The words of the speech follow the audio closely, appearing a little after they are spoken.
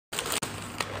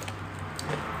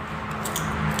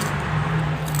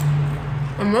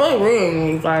I'm really reading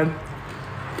these guys.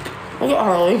 Look at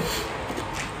Harley.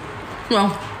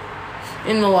 Well,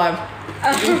 in the live.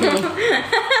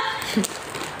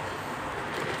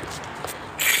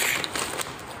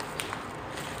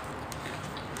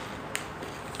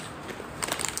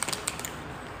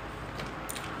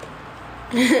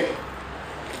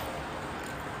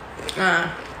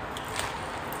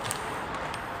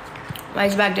 Why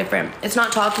is back different? It's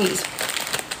not Takis.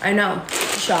 I know.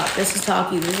 Shock. This is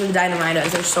Takis. This is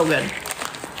Dynamitas. They're so good.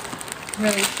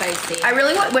 Really spicy. I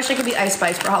really wish I could be Ice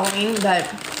Spice for Halloween, but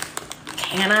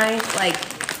can I? Like,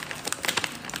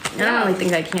 I don't really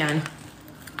think I can.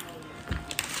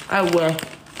 I will.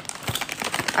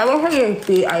 I wish I could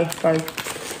be Ice Spice.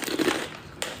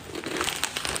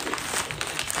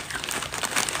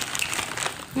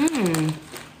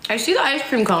 I see the ice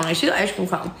cream cone.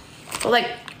 But like,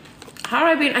 how do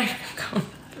I be an ice cream cone?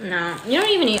 No, you don't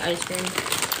even eat ice cream.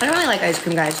 I don't really like ice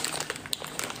cream, guys.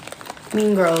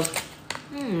 Mean Girls.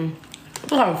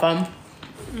 We're having fun.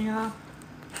 Yeah.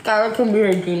 Skylar can be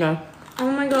Regina.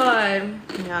 Oh my god.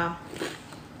 Yeah.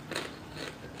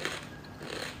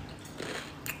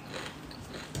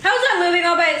 How's that moving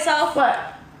all by itself? What?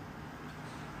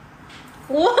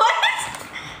 What?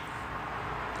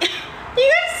 Do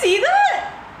you guys see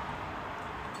that?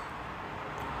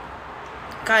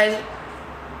 Guys,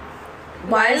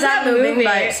 why is that moving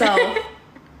by itself?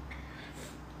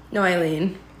 No,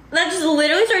 Eileen. That just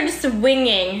literally started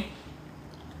swinging.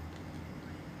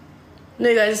 No,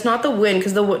 you guys, it's not the wind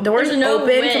because the door's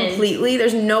open completely.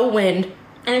 There's no wind.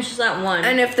 And it's just that one.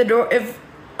 And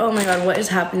oh my god, what is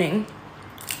happening?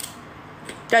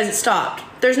 Guys, it stopped.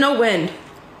 There's no wind.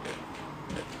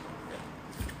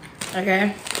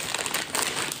 Okay.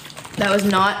 That was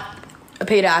not a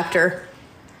paid actor.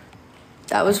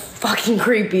 That was fucking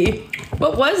creepy.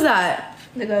 What was that?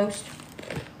 The ghost.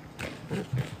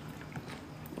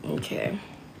 Okay.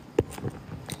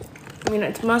 I mean,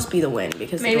 it must be the wind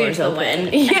because maybe the door's open.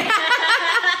 Wind. Yeah.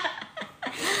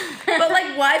 But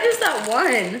like, why just that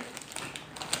one?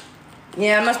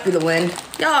 Yeah, it must be the wind.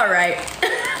 Y'all all right.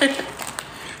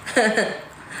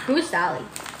 Who's Sally?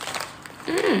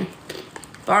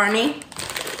 Barney.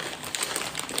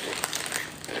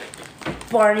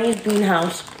 Barney's bean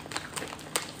house.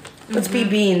 Let's be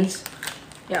beans.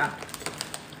 Yeah.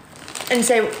 And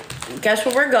say, guess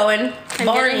where we're going?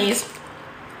 Barney's.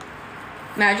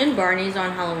 Imagine Barney's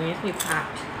on Halloween. It's gonna be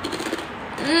packed.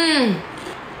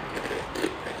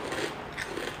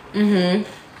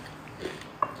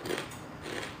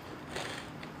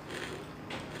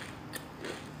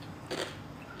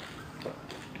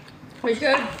 We should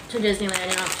go to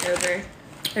Disneyland in October.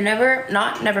 I've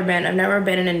never been. I've never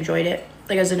been and enjoyed it,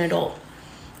 like as an adult.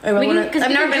 I've never been as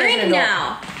an adult.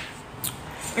 Now.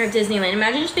 Or at Disneyland.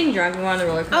 Imagine just being drunk and going on the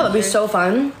roller coaster. Oh, that'd be so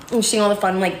fun. And seeing all the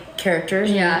fun, like,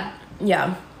 characters. Yeah.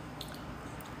 Yeah.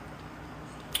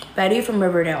 Betty from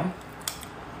Riverdale.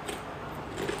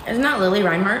 Isn't that Lily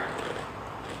Reinhardt?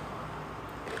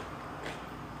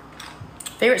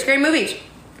 Favorite scary movies?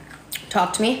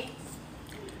 Talk to me.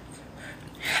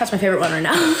 That's my favorite one right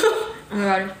now. Oh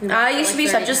my god. I used to be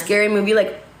such a scary movie,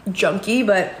 like, junkie,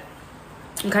 but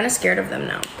I'm kind of scared of them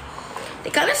now.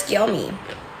 They kind of scare me.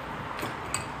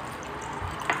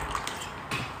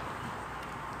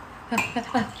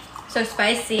 So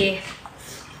spicy.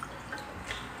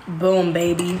 Boom,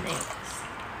 baby. Thanks.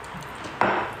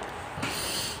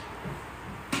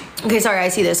 Okay, sorry, I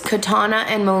see this. Katana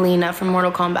and Melina from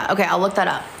Mortal Kombat. Okay, I'll look that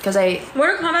up because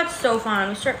Mortal Kombat's so fun.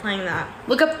 We start playing that.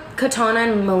 Look up Katana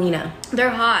and Melina. They're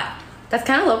hot. That's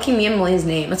kind of low-key me and Melina's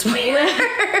name. That's weird.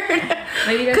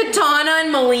 Katana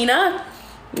and Melina?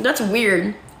 That's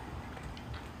weird.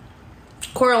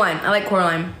 Coraline. I like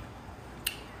Coraline.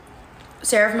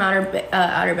 Sarah from Outer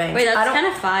Banks. Wait, that's kind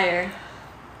of fire.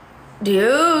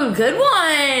 Dude, good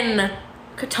one.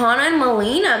 Katana and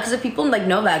Melina, because if people like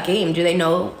know that game, do they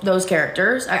know those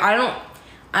characters? I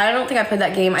don't think I played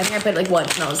that game. I think I played like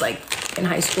once when I was like in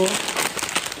high school.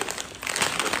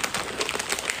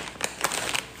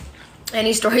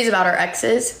 Any stories about our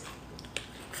exes?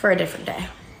 For a different day.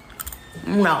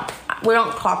 No, we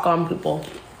don't talk on people.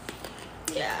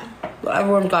 Yeah. But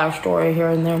everyone's got a story here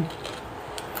and there.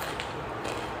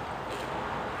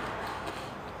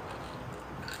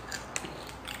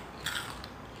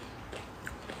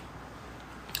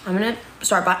 I'm gonna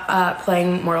start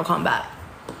playing Mortal Kombat.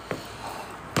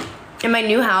 In my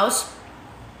new house,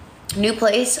 new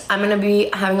place, I'm gonna be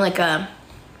having like a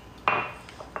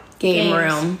game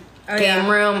room. Oh, game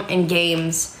room and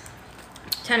games.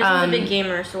 Tennis is a big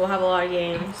gamer, so we'll have a lot of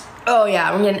games. Oh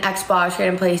yeah, we're getting Xbox,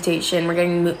 we're getting PlayStation, we're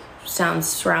getting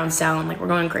surround sound, like we're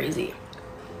going crazy.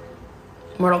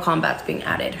 Mortal Kombat's being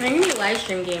added. We're gonna be live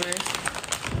stream gamers.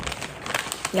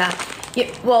 Yeah.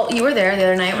 Well, you were there the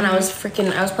other night when I was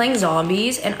playing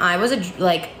zombies, and I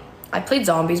played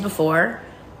zombies before.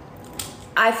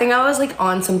 I think I was like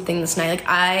on something this night. Like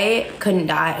I couldn't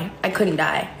die. I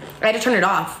had to turn it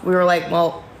off. We were like,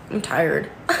 well, I'm tired.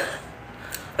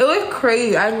 It was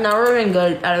crazy. I've never been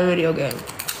good at a video game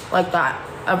like that,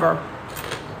 ever.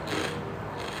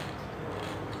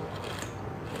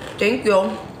 Thank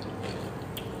you.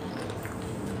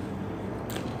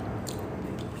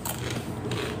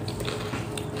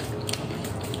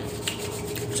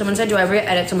 Someone said, do I ever get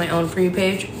edits on my own For You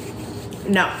page?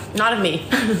 No, not of me.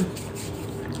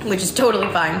 Which is totally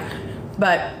fine.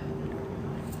 But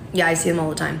yeah, I see them all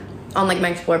the time. On like my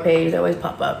Explore page, they always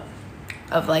pop up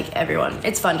of like everyone.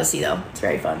 It's fun to see though. It's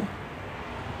very fun.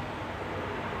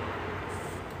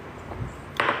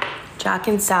 Jack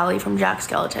and Sally from Jack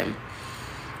Skeleton.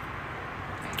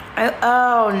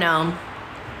 Oh no.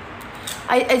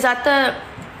 Is that the...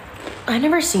 I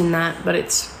never seen that, but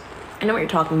it's... I know what you're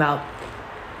talking about.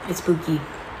 It's spooky.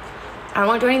 I don't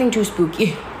want to do anything too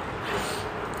spooky.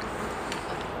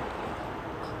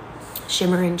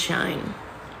 Shimmer and shine.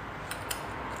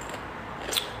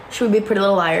 Should we be Pretty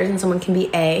Little Liars and someone can be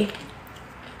A?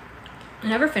 I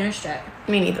never finished it.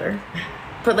 Me neither.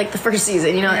 But like the first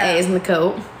season, you know, yeah. A is in the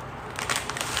coat.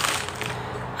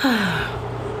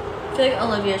 I feel like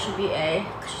Olivia should be A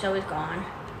because she's always gone.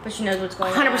 But she knows what's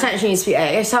going 100% on. 100% she needs to be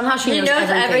A. Somehow she knows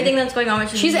everything that's going on.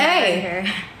 But she's A.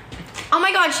 Oh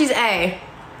my god, she's A.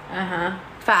 Uh-huh.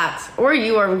 Facts. Or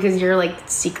you are because you're like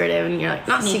secretive and you're like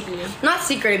not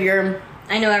secretive, you're...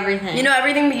 I know everything. You know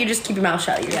everything, but you just keep your mouth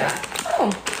shut. You're like,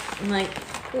 oh. I'm like,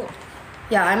 cool.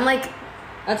 Yeah, I'm like...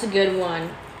 That's a good one.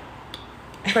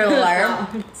 For a liar.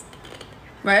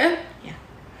 Right? Yeah.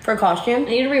 For a costume? I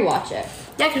need to rewatch it.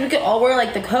 Yeah, because we could all wear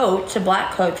like the coats, the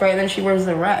black coats, right? And then she wears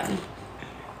the red.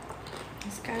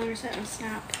 Skylar sent a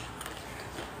snap.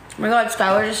 Oh my god,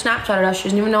 Skylar just Snapchatted us. She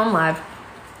doesn't even know I'm live.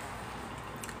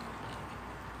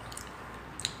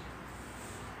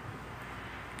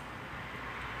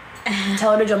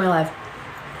 Tell her to join my live.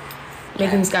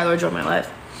 Making Skylar join my live.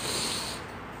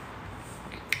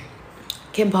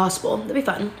 Kim Possible. That'd be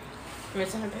fun. I'm gonna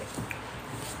send her a pic.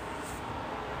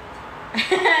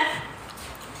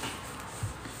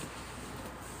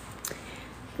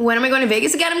 When am I going to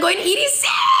Vegas again? I'm going to EDC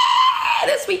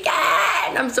this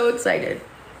weekend. I'm so excited.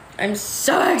 I'm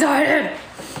so excited.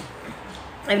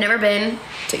 I've never been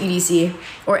to EDC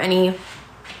or any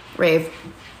rave.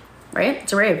 Right?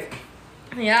 It's a rave.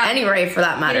 Yeah. Any rave for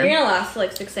that matter. You're gonna last till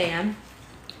like 6 a.m.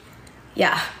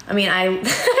 Yeah. I mean,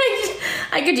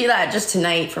 I could do that just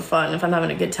tonight for fun if I'm having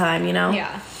a good time, you know?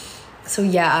 Yeah. So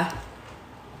yeah.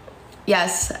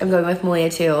 Yes, I'm going with Malia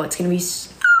too. It's gonna be...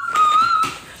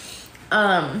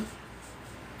 I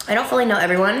don't fully know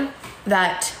everyone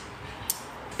that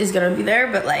is gonna be there,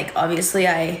 but like obviously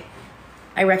I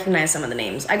recognize some of the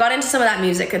names. I got into some of that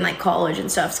music in like college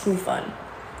and stuff. It's cool fun.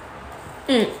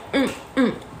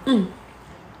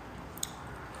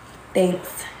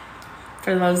 Thanks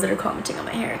for those that are commenting on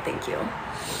my hair. Thank you.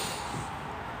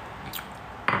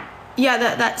 Yeah,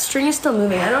 that string is still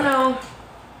moving. I don't know.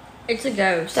 It's a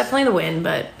ghost. Definitely the wind,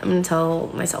 but I'm gonna tell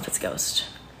myself it's a ghost.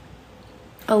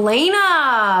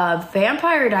 Elena,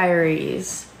 Vampire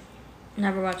Diaries.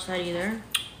 Never watched that either.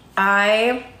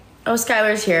 Oh,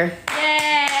 Skylar's here.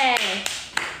 Yay!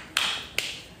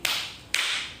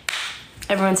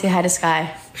 Everyone say hi to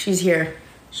Sky. She's here.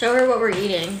 Show her what we're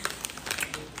eating.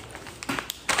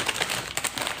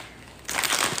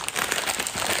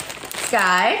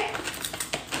 Sky,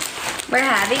 we're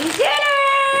having dinner!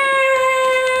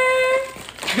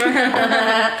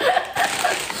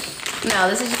 No,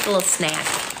 this is just a little snack.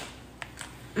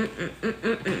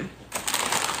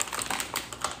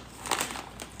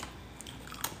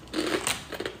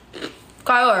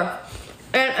 Skylar,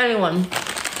 and anyone.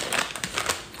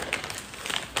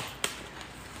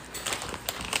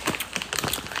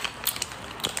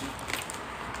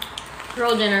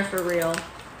 Girl dinner for real.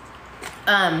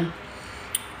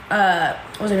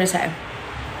 What was I gonna say?